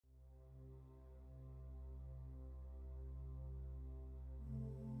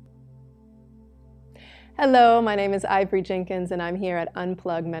Hello, my name is Ivorie Jenkins and I'm here at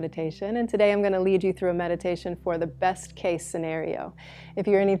Unplug Meditation, and today I'm going to lead you through a meditation for the best case scenario. If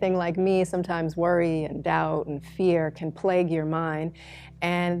you're anything like me, sometimes worry and doubt and fear can plague your mind,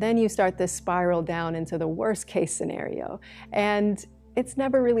 and then you start this spiral down into the worst case scenario. And it's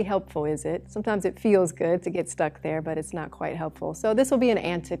never really helpful, is it? Sometimes it feels good to get stuck there, but it's not quite helpful. So this will be an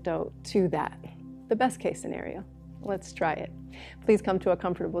antidote to that, the best case scenario. Let's try it. Please come to a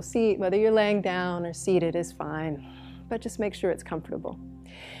comfortable seat. Whether you're laying down or seated is fine, but just make sure it's comfortable.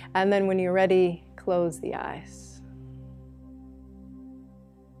 And then when you're ready, close the eyes.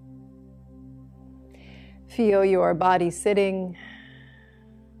 Feel your body sitting,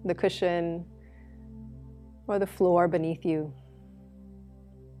 the cushion, or the floor beneath you.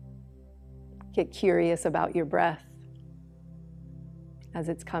 Get curious about your breath as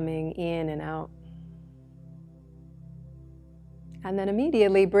it's coming in and out. And then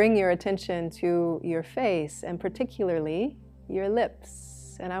immediately bring your attention to your face, and particularly your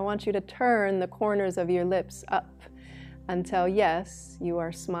lips. And I want you to turn the corners of your lips up until, yes, you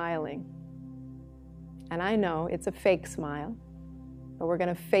are smiling. And I know it's a fake smile, but we're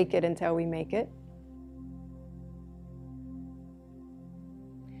going to fake it until we make it.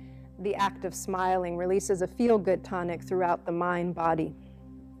 The act of smiling releases a feel-good tonic throughout the mind-body.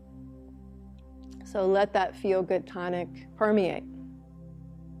 So let that feel-good tonic permeate.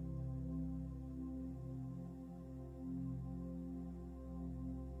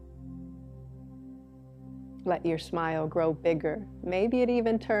 Let your smile grow bigger. Maybe it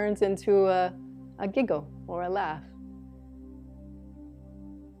even turns into a giggle or a laugh.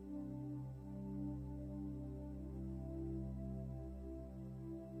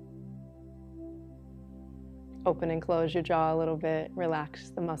 Open and close your jaw a little bit.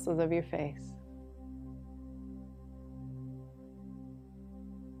 Relax the muscles of your face.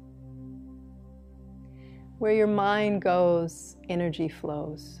 Where your mind goes, energy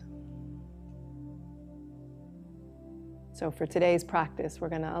flows. So for today's practice, we're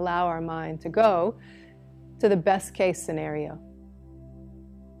going to allow our mind to go to the best case scenario.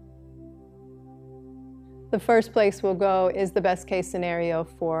 The first place we'll go is the best case scenario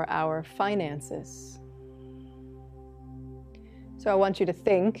for our finances. So I want you to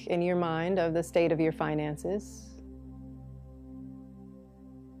think in your mind of the state of your finances.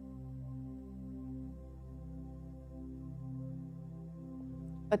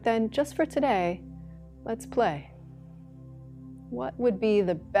 But then just for today, let's play. What would be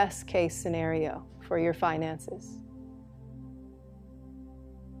the best case scenario for your finances?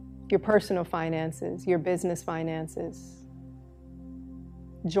 Your personal finances, your business finances,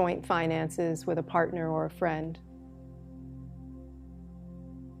 joint finances with a partner or a friend.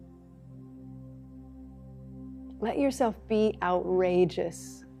 Let yourself be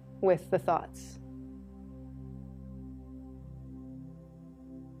outrageous with the thoughts.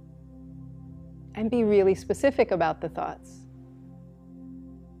 And be really specific about the thoughts.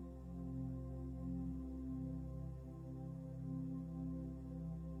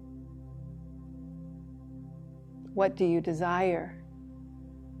 What do you desire?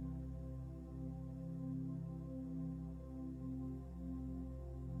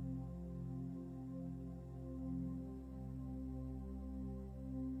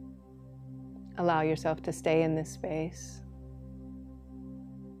 Allow yourself to stay in this space.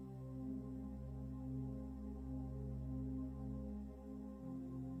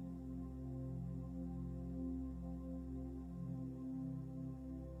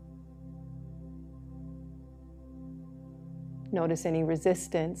 Notice any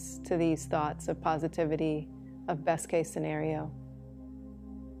resistance to these thoughts of positivity, of best case scenario.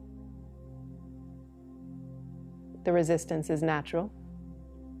 The resistance is natural.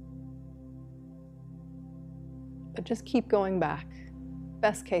 But just keep going back.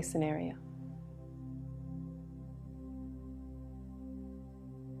 Best case scenario.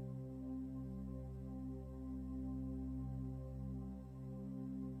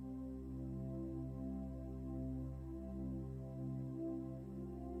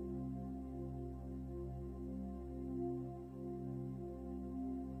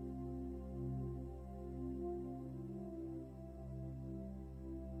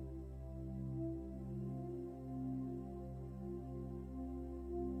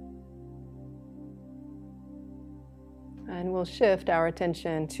 And we'll shift our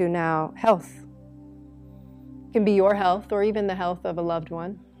attention to now health. It can be your health or even the health of a loved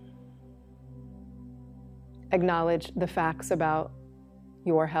one. Acknowledge the facts about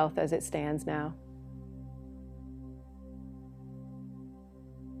your health as it stands now.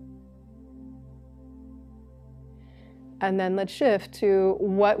 And then let's shift to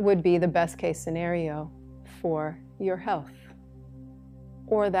what would be the best case scenario for your health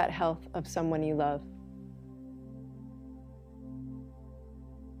or that health of someone you love.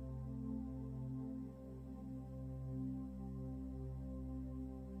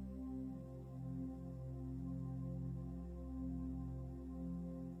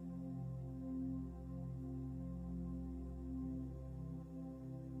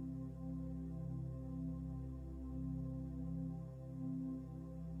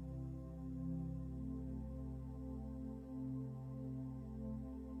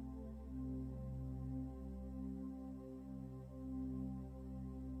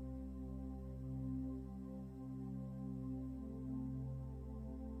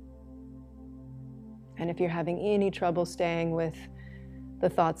 And if you're having any trouble staying with the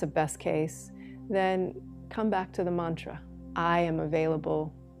thoughts of best case, then come back to the mantra, I am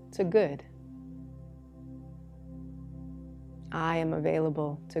available to good. I am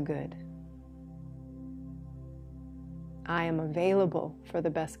available to good. I am available for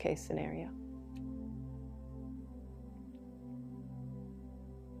the best case scenario.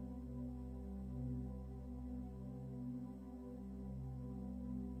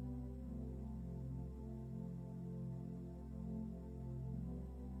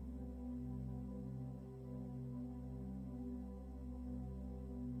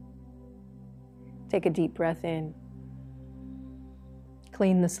 Take a deep breath in.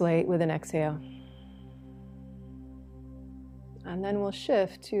 Clean the slate with an exhale. And then we'll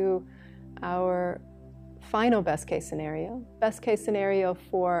shift to our final best case scenario. Best case scenario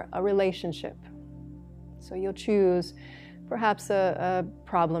for a relationship. So you'll choose perhaps a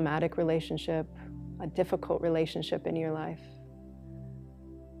problematic relationship, a difficult relationship in your life,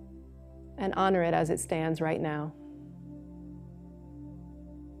 and honor it as it stands right now.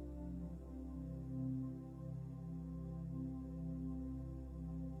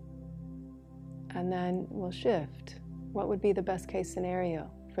 And then we'll shift. What would be the best case scenario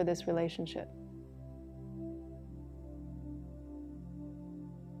for this relationship?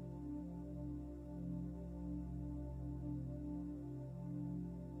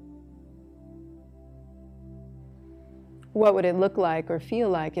 What would it look like or feel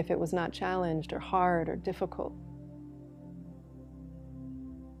like if it was not challenged or hard or difficult?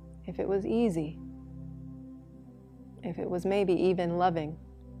 If it was easy? If it was maybe even loving?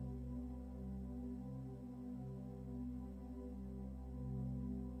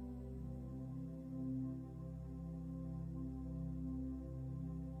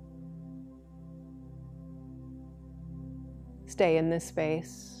 Stay in this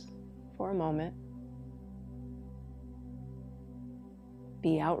space for a moment.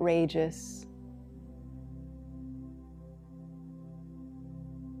 Be outrageous.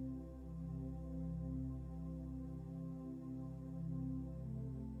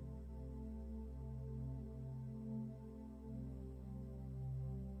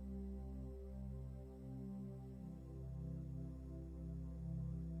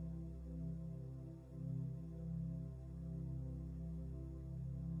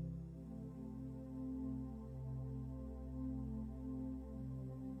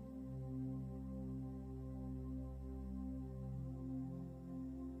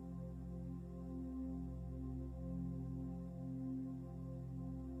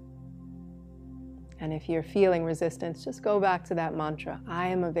 And if you're feeling resistance, just go back to that mantra. I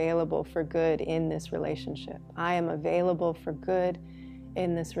am available for good in this relationship. I am available for good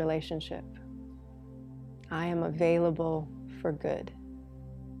in this relationship. I am available for good.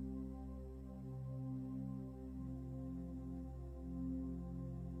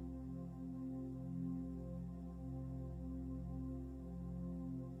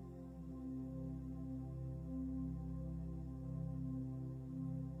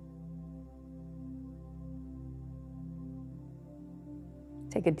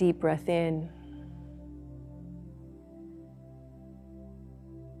 Take a deep breath in.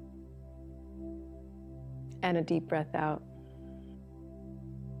 And a deep breath out.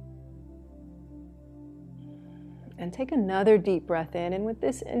 And take another deep breath in. And with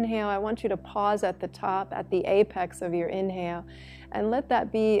this inhale, I want you to pause at the top, at the apex of your inhale, and let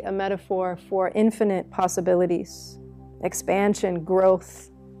that be a metaphor for infinite possibilities, expansion, growth.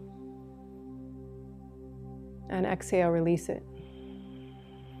 And exhale, release it.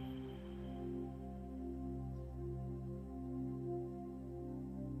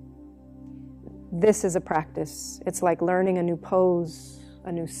 This is a practice. It's like learning a new pose,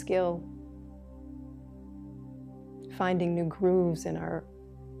 a new skill, finding new grooves in our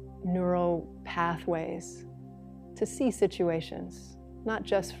neural pathways to see situations, not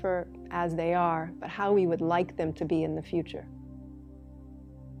just for as they are, but how we would like them to be in the future.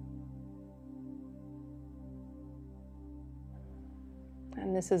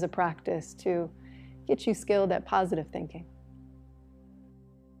 And this is a practice to get you skilled at positive thinking.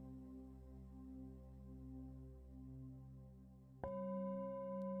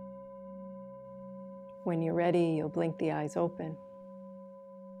 When you're ready, you'll blink the eyes open.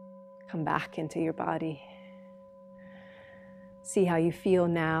 Come back into your body. See how you feel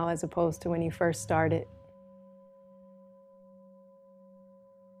now as opposed to when you first started.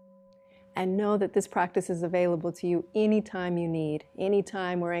 And know that this practice is available to you anytime you need,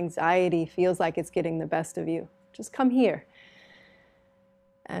 anytime where anxiety feels like it's getting the best of you. Just come here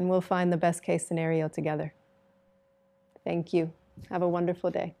and we'll find the best case scenario together. Thank you. Have a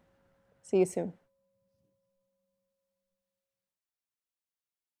wonderful day. See you soon.